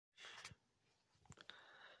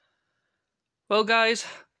Well, guys,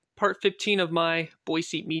 part 15 of my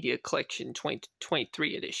Boise Media Collection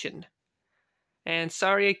 2023 edition. And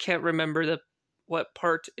sorry I can't remember what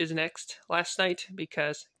part is next last night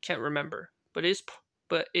because I can't remember. But it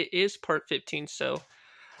is part 15, so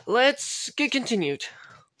let's get continued.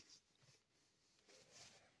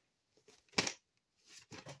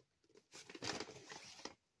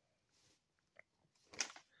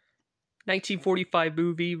 (1945)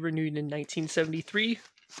 movie renewed in 1973.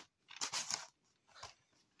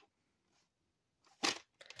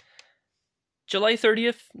 July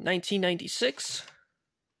 30th, 1996.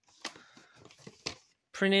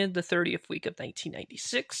 Printed the 30th week of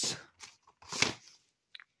 1996.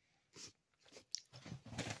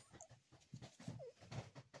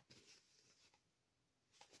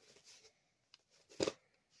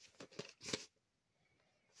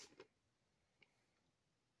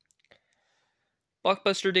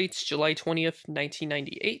 Blockbuster dates July 20th,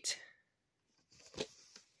 1998.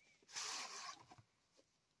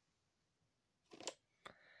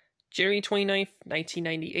 January 29th,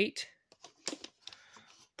 1998.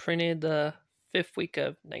 Printed the 5th week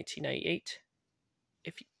of 1998.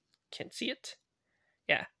 If you can see it.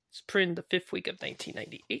 Yeah, it's printed the 5th week of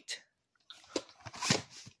 1998.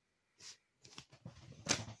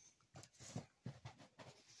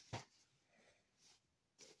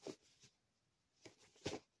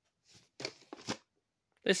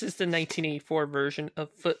 This is the 1984 version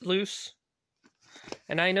of Footloose.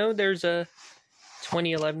 And I know there's a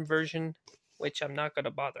 2011 version, which I'm not going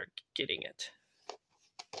to bother getting it.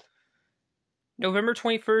 November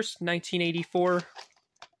 21st, 1984.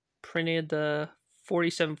 Printed the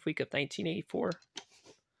 47th week of 1984.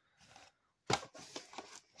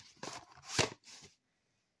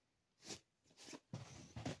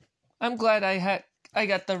 I'm glad I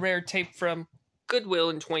got the rare tape from Goodwill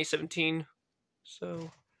in 2017.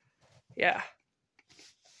 So, yeah.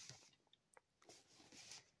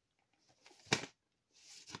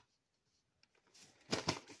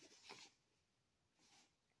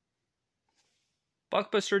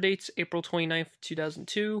 Blockbuster dates April 29th,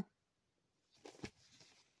 2002.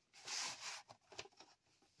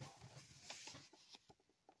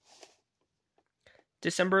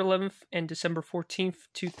 December 11th and December 14th,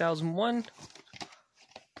 2001.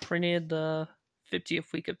 Printed the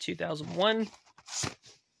 50th week of 2001.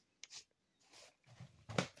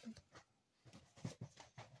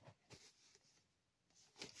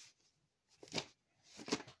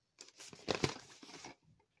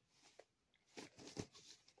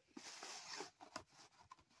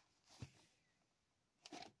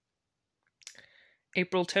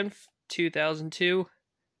 April 10th, 2002.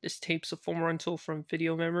 This tape's a full rental from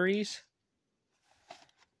Video Memories.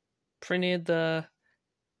 Printed the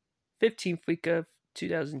 15th week of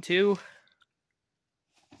 2002.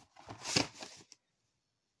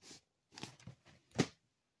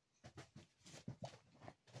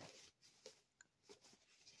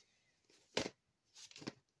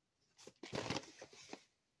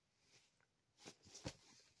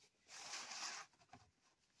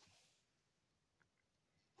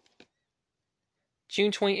 June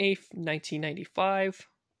 28th, 1995.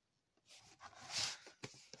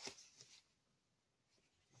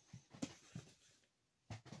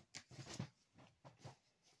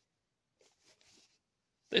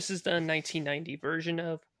 This is the 1990 version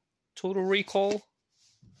of Total Recall,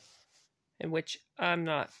 in which I'm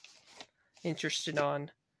not interested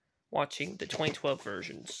on watching the 2012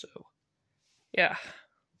 version, so yeah.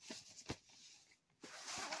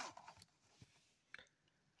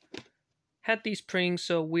 Had these printings,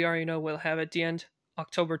 so we already know we'll have at the end.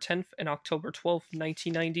 October 10th and October 12th,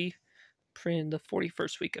 1990. Printed the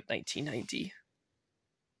 41st week of 1990.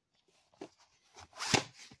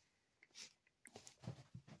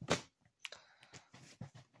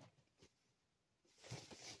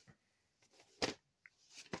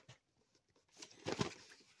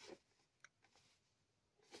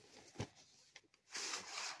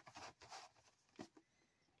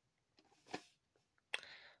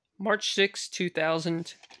 March 6,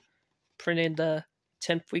 2000, printed the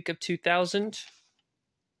 10th week of 2000.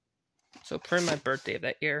 So printed my birthday of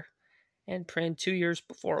that year. And printed 2 years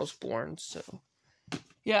before I was born, so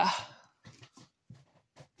yeah.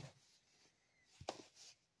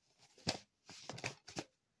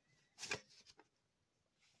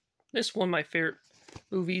 This is one of my favorite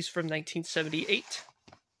movies from 1978.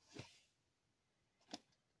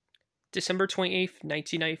 December 28th,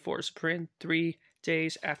 1994 is printed 3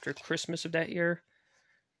 days after Christmas of that year.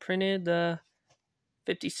 Printed the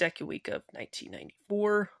 52nd week of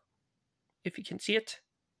 1994, if you can see it.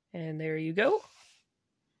 And there you go.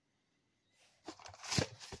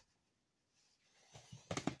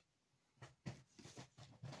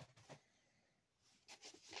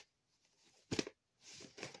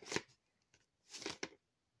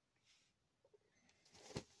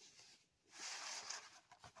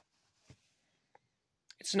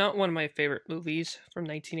 It's not one of my favorite movies from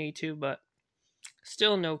 1982, but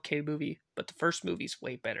still an okay movie, but the first movie's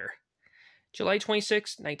way better. July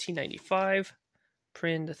 26, 1995,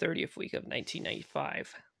 printed the 30th week of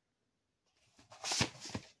 1995.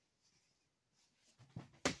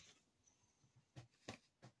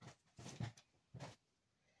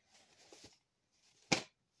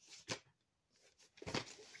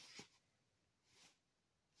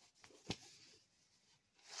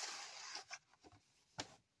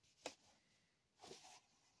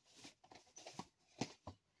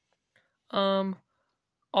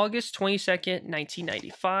 August 22nd,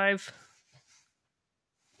 1995.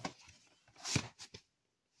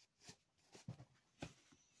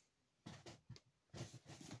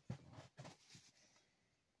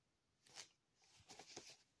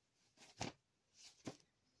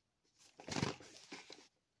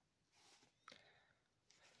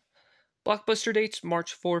 Blockbuster dates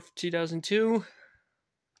March 4th, 2002.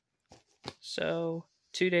 So,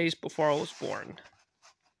 2 days before I was born.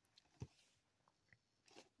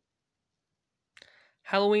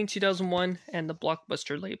 Halloween 2001 and the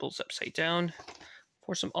Blockbuster labels upside down.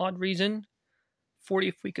 For some odd reason,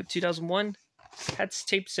 40th week of 2001. Had this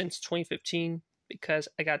tape since 2015 because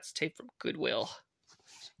I got this tape from Goodwill.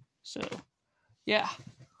 So, yeah.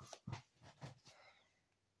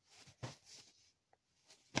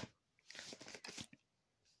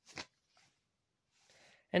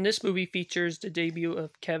 And this movie features the debut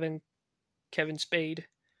of Kevin Spade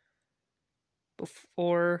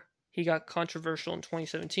before he got controversial in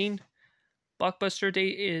 2017. Blockbuster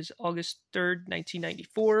date is August 3rd,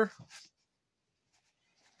 1994.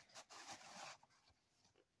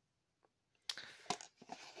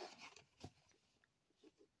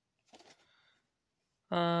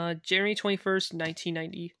 January 21st,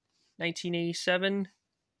 1987.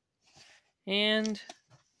 And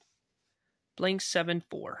blank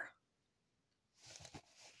 74.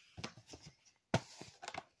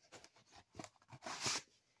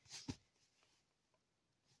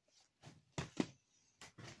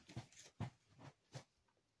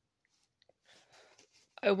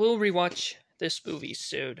 I will rewatch this movie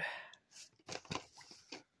soon.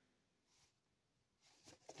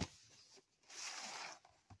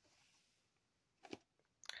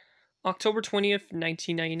 October 20th,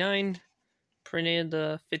 1999. Printed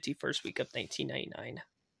the 51st week of 1999.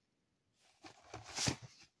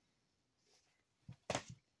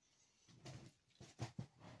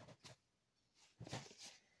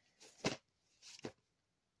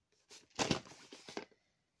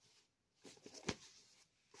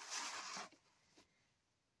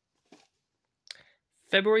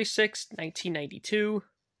 February 6th, 1992.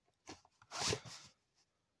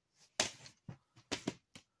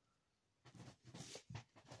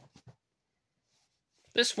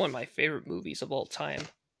 This is one of my favorite movies of all time,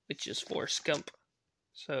 which is Forrest Gump.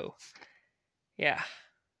 So, yeah.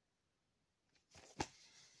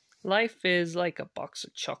 Life is like a box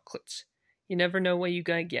of chocolates. You never know what you're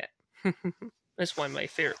gonna get. That's one of my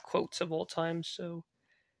favorite quotes of all time, so,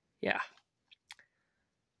 yeah.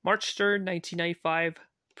 March 3rd, 1995,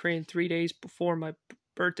 printed 3 days before my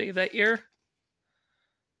birthday of that year.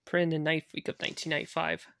 Printed the 9th week of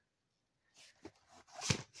 1995.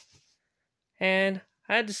 And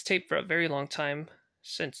I had this tape for a very long time,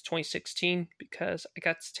 since 2016, because I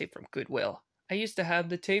got this tape from Goodwill. I used to have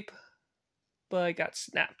the tape, but I got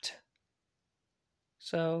snapped.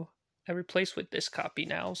 So, I replaced with this copy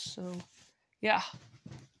now, so, yeah.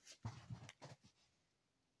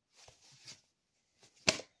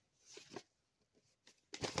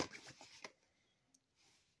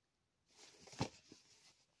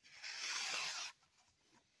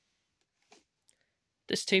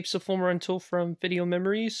 This tape's a full rental from Video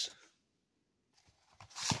Memories.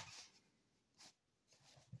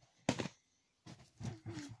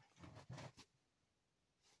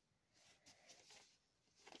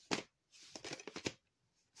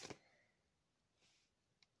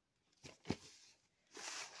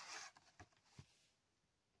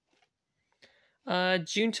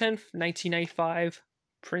 June 10th, 1995.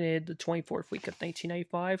 Printed the 24th week of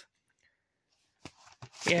 1995.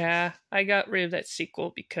 Yeah, I got rid of that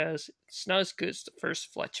sequel because it's not as good as the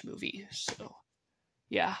first Fletch movie, so,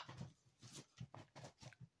 yeah.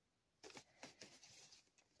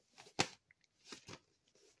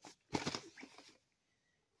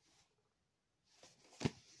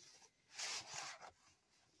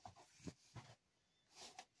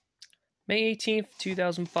 May 18th,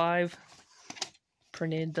 2005.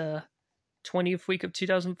 Printed the 20th week of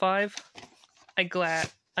 2005. I'm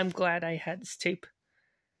glad I had this tape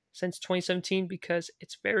since 2017 because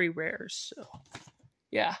it's very rare, so,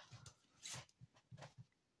 yeah.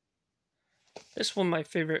 This is one of my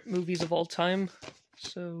favorite movies of all time.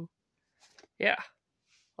 So, yeah,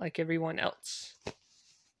 like everyone else.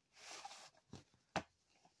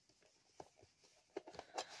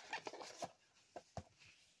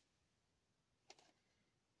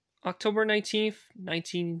 October 19th,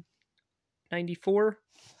 1994.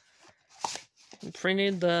 And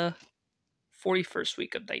printed the 41st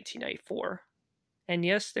week of 1994. And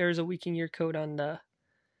yes, there is a week and year code on the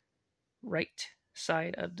right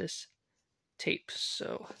side of this tape.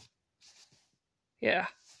 So, yeah.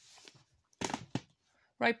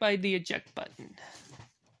 Right by the eject button.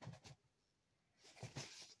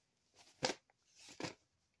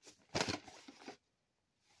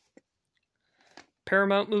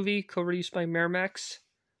 Paramount movie, co-released by Miramax.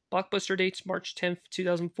 Blockbuster dates March 10th,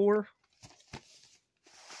 2004.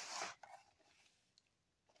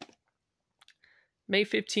 May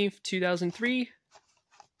 15th, 2003.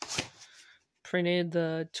 Printed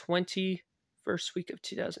the 21st week of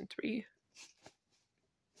 2003.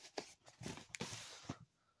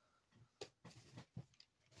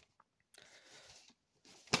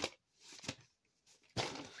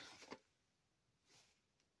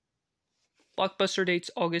 Blockbuster dates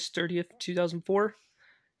August 30th, 2004.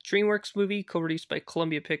 DreamWorks movie, co-released by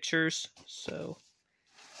Columbia Pictures. So,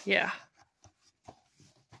 yeah.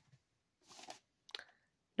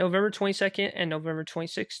 November 22nd and November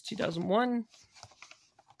 26th, 2001.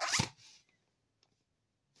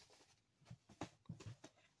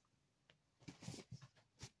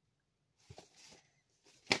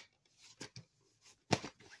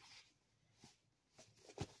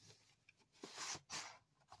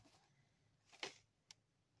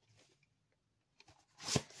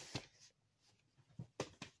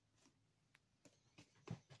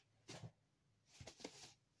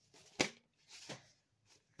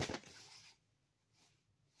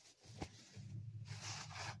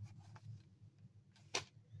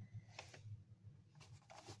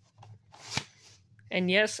 And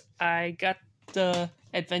yes, I got the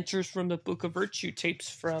Adventures from the Book of Virtue tapes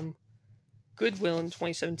from Goodwill in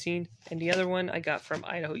 2017, and the other one I got from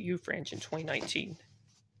Idaho Youth Ranch in 2019.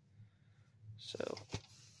 So,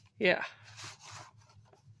 yeah.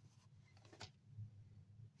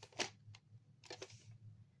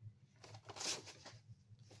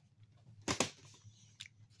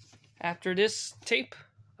 After this tape,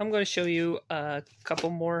 I'm going to show you a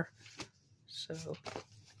couple more. So,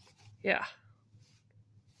 yeah.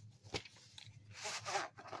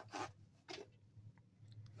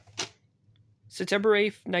 September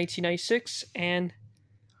 8th, 1996, and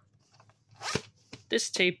this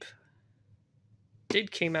tape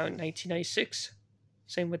came out in 1996.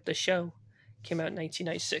 Same with the show. Came out in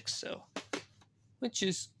 1996, so, which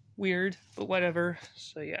is weird, but whatever.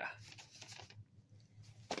 So, yeah.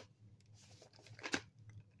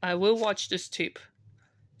 I will watch this tape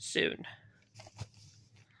soon.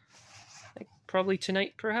 Like, probably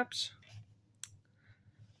tonight, perhaps.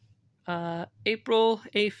 April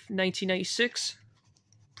 8th, 1996.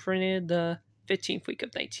 Printed the 15th week of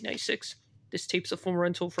 1996. This tape's a full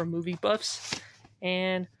rental from Movie Buffs.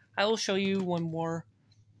 And I will show you one more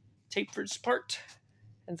tape for this part.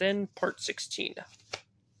 And then part 16.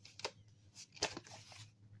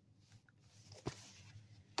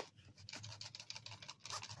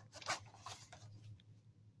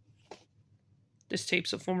 This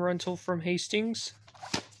tape's a full rental from Hastings.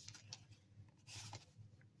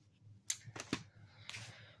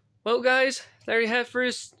 Well, guys, there you have for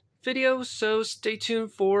this video, so stay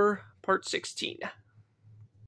tuned for part 16.